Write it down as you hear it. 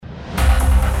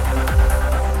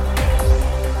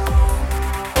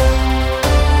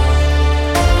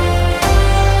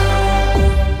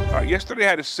Yesterday I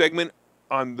had a segment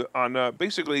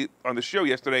basically on the show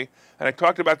yesterday, and I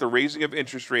talked about the raising of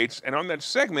interest rates. And on that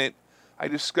segment, I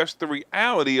discussed the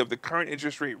reality of the current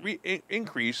interest rate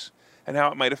increase and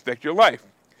how it might affect your life.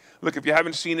 Look, if you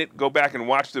haven't seen it, go back and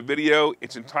watch the video.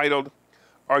 It's entitled,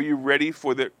 "Are You Ready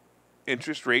for the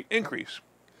Interest Rate Increase?"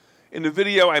 In the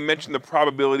video, I mentioned the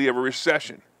probability of a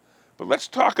recession. But let's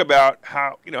talk about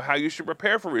how you should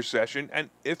prepare for recession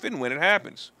and if and when it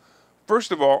happens.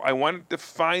 First of all, I want to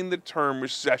define the term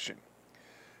recession.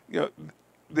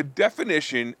 The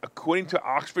definition, according to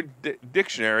Oxford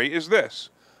Dictionary, is this: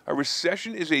 a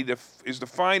recession is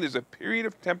defined as a period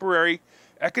of temporary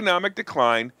economic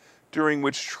decline during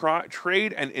which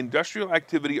trade and industrial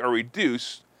activity are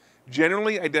reduced,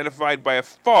 generally identified by a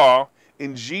fall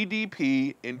in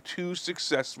GDP in two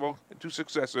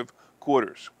successive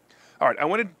quarters. All right, I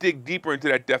want to dig deeper into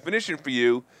that definition for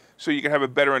you so you can have a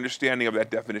better understanding of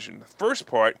that definition. The first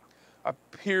part, a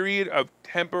period of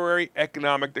temporary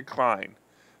economic decline.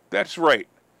 That's right.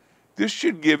 This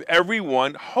should give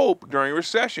everyone hope during a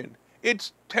recession.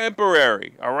 It's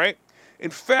temporary, all right?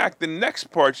 In fact, the next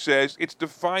part says it's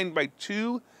defined by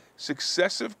two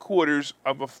successive quarters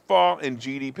of a fall in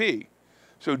GDP.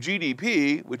 So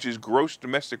GDP, which is gross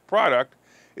domestic product,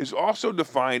 is also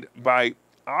defined by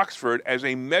Oxford as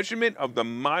a measurement of the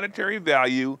monetary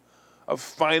value of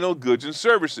final goods and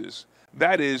services.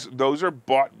 That is, those are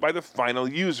bought by the final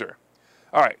user.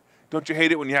 All right, don't you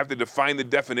hate it when you have to define the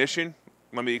definition?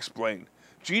 Let me explain.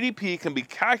 GDP can be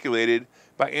calculated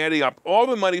by adding up all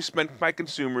the money spent by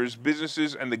consumers,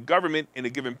 businesses, and the government in a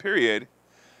given period.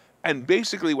 And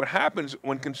basically what happens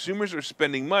when consumers are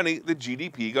spending money, the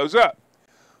GDP goes up.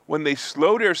 When they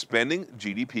slow their spending,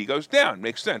 GDP goes down.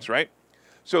 Makes sense, right?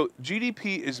 So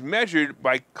GDP is measured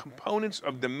by components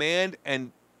of demand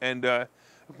and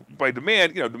by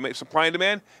demand, supply and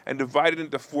demand, and divided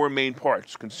into four main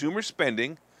parts: consumer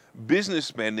spending, business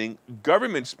spending,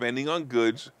 government spending on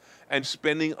goods, and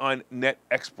spending on net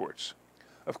exports.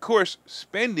 Of course,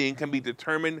 spending can be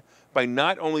determined by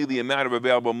not only the amount of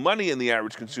available money in the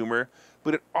average consumer,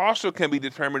 but it also can be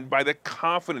determined by the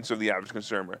confidence of the average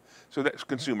consumer. So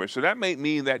that may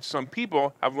mean that some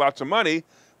people have lots of money,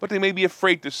 but they may be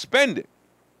afraid to spend it.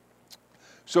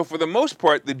 So for the most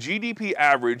part, the GDP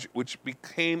average, which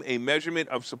became a measurement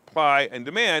of supply and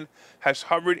demand, has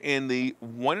hovered in the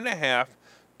 1.5%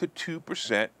 to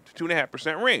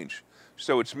 2.5% range.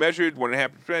 So it's measured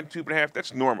 1.5%, 2.5%,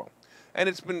 that's normal. And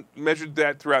it's been measured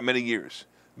that throughout many years.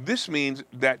 This means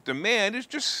that demand is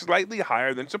just slightly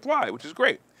higher than supply, which is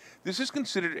great. This is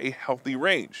considered a healthy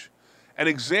range. An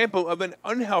example of an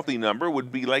unhealthy number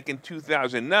would be like in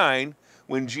 2009,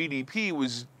 when GDP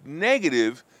was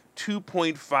negative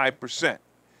 2.5%.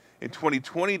 In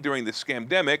 2020, during the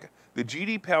scamdemic, the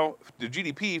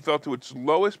GDP fell to its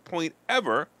lowest point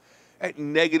ever at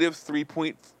negative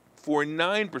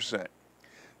 3.49%.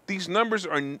 These numbers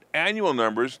are annual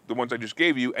numbers, the ones I just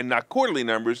gave you, and not quarterly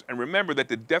numbers. And remember that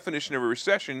the definition of a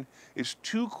recession is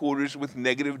 2 quarters with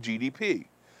negative GDP.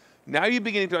 Now you're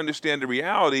beginning to understand the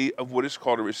reality of what is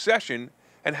called a recession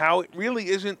and how it really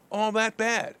isn't all that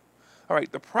bad. All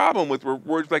right, the problem with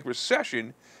words like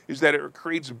recession is that it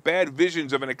creates bad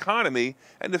visions of an economy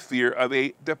and the fear of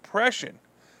a depression.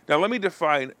 Now let me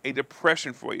define a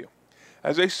depression for you.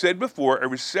 As I said before, a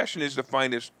recession is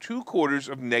defined as 2 quarters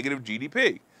of negative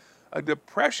GDP. A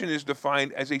depression is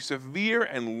defined as a severe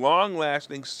and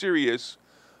long-lasting series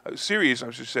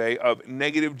of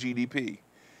negative GDP.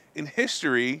 In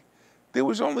history, there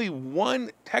was only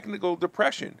one technical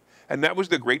depression, and that was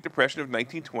the Great Depression of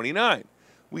 1929.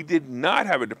 We did not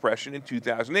have a depression in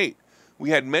 2008.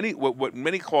 We had what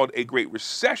many called a Great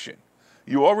Recession.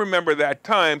 You all remember that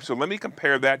time, so let me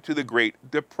compare that to the Great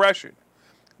Depression.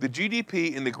 The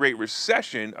GDP in the Great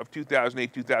Recession of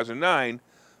 2008-2009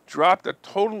 dropped a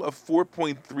total of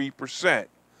 4.3%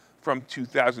 from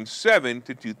 2007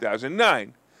 to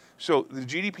 2009. So the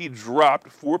GDP dropped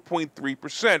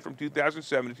 4.3% from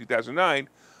 2007 to 2009,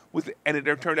 and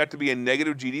it turned out to be a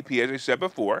negative GDP, as I said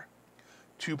before,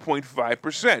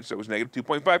 2.5%. So it was negative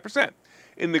 2.5%.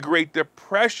 In the Great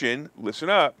Depression, listen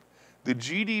up, the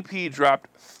GDP dropped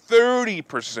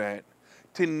 30%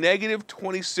 to negative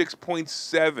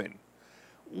 26.7.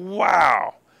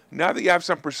 Wow. Now that you have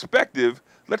some perspective,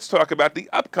 let's talk about the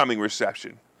upcoming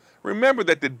recession. Remember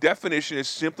that the definition is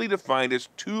simply defined as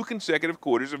 2 consecutive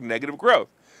quarters of negative growth.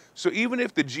 So even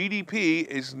if the GDP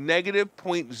is negative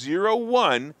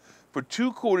 0.01 for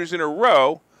 2 quarters in a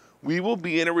row, we will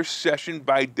be in a recession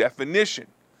by definition.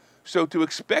 So to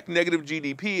expect negative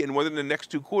GDP in one of the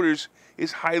next 2 quarters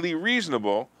is highly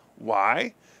reasonable.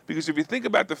 Why? Because if you think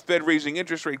about the Fed raising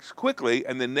interest rates quickly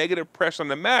and the negative press on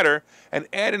the matter and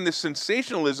add in the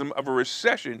sensationalism of a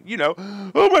recession,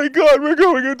 oh my God, we're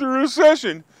going into a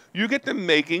recession, you get the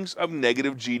makings of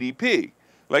negative GDP.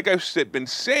 Like I've been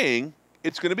saying,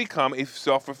 it's going to become a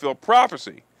self-fulfilled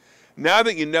prophecy. Now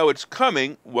that you know it's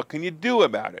coming, what can you do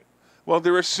about it? Well,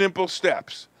 there are simple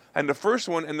steps. And the first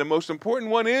one and the most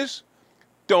important one is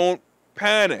don't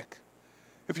panic.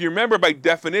 If you remember, by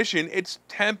definition, it's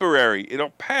temporary. It'll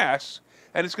pass,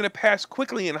 and it's going to pass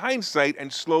quickly in hindsight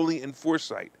and slowly in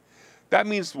foresight. That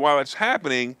means while it's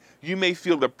happening, you may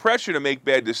feel the pressure to make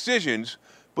bad decisions,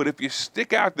 but if you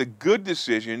stick out the good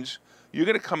decisions, you're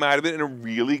going to come out of it in a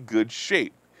really good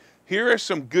shape. Here are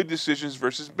some good decisions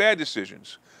versus bad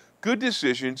decisions. Good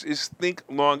decisions is think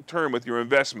long-term with your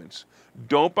investments.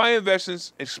 Don't buy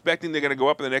investments expecting they're going to go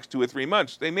up in the next 2 or 3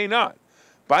 months. They may not.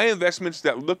 Buy investments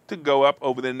that look to go up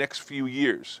over the next few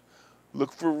years.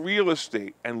 Look for real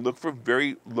estate and look for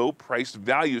very low-priced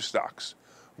value stocks.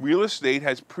 Real estate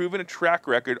has proven a track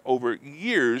record over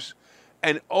years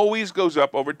and always goes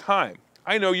up over time.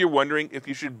 I know you're wondering if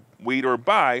you should wait or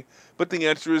buy, but the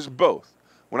answer is both.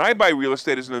 When I buy real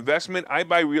estate as an investment, I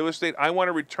want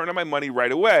a return on my money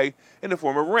right away in the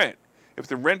form of rent. If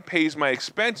the rent pays my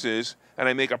expenses and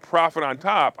I make a profit on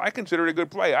top, I consider it a good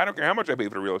play. I don't care how much I pay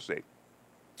for the real estate.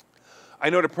 I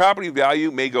know the property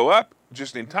value may go up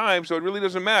just in time, so it really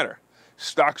doesn't matter.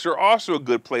 Stocks are also a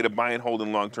good play to buy and hold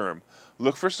in long term.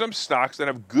 Look for some stocks that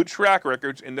have good track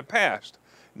records in the past,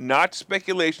 not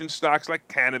speculation stocks like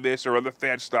cannabis or other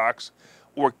fad stocks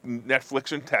or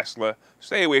Netflix and Tesla.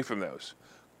 Stay away from those.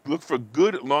 Look for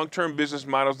good long-term business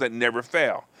models that never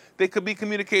fail. They could be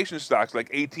communication stocks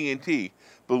like AT&T.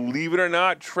 Believe it or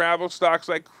not, travel stocks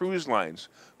like cruise lines.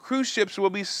 Cruise ships will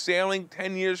be sailing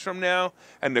 10 years from now,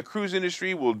 and the cruise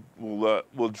industry will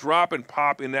drop and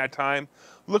pop in that time.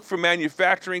 Look for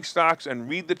manufacturing stocks and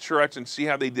read the charts and see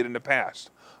how they did in the past.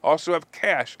 Also have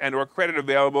cash and or credit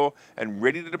available and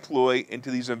ready to deploy into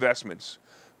these investments.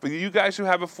 For you guys who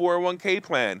have a 401k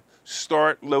plan,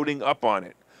 start loading up on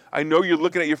it. I know you're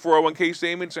looking at your 401k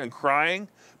statements and crying,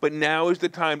 but now is the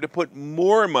time to put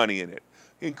more money in it.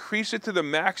 Increase it to the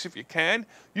max if you can.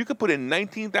 You could put in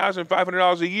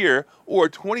 $19,500 a year or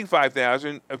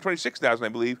 $26,000, I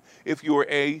believe, if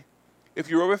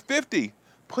you're over 50.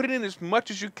 Put it in as much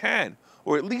as you can,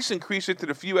 or at least increase it to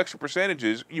the few extra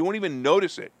percentages. You won't even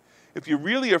notice it. If you're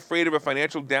really afraid of a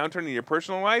financial downturn in your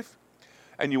personal life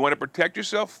and you want to protect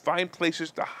yourself, find places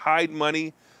to hide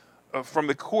money from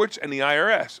the courts and the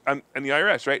IRS,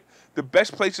 right? The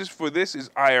best places for this is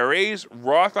IRAs,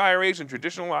 Roth IRAs, and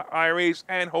traditional IRAs,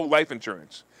 and whole life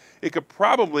insurance. I could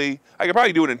probably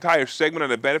do an entire segment on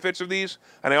the benefits of these,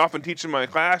 and I often teach them in my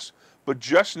class, but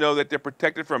just know that they're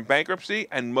protected from bankruptcy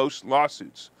and most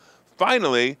lawsuits.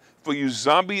 Finally, for you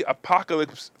zombie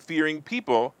apocalypse-fearing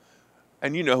people,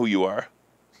 and you know who you are,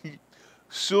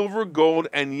 silver, gold,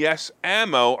 and yes,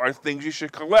 ammo are things you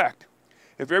should collect.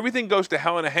 If everything goes to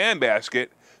hell in a handbasket,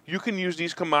 you can use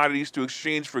these commodities to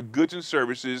exchange for goods and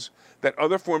services that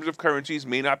other forms of currencies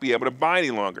may not be able to buy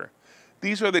any longer.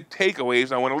 These are the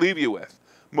takeaways I want to leave you with.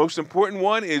 Most important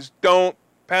one is don't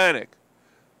panic.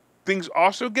 Things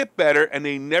also get better, and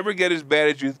they never get as bad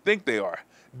as you think they are.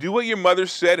 Do what your mother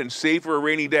said and save for a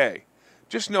rainy day.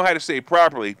 Just know how to save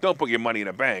properly. Don't put your money in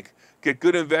a bank. Get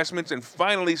good investments, and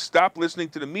finally stop listening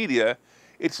to the media.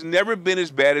 It's never been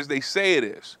as bad as they say it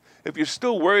is. If you're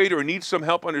still worried or need some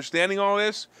help understanding all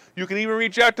this, you can even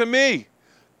reach out to me.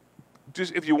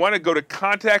 Just if you want to go to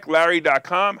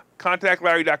contactlarry.com,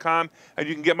 and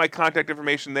you can get my contact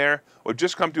information there, or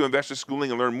just come to Investor Schooling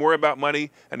and learn more about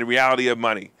money and the reality of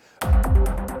money.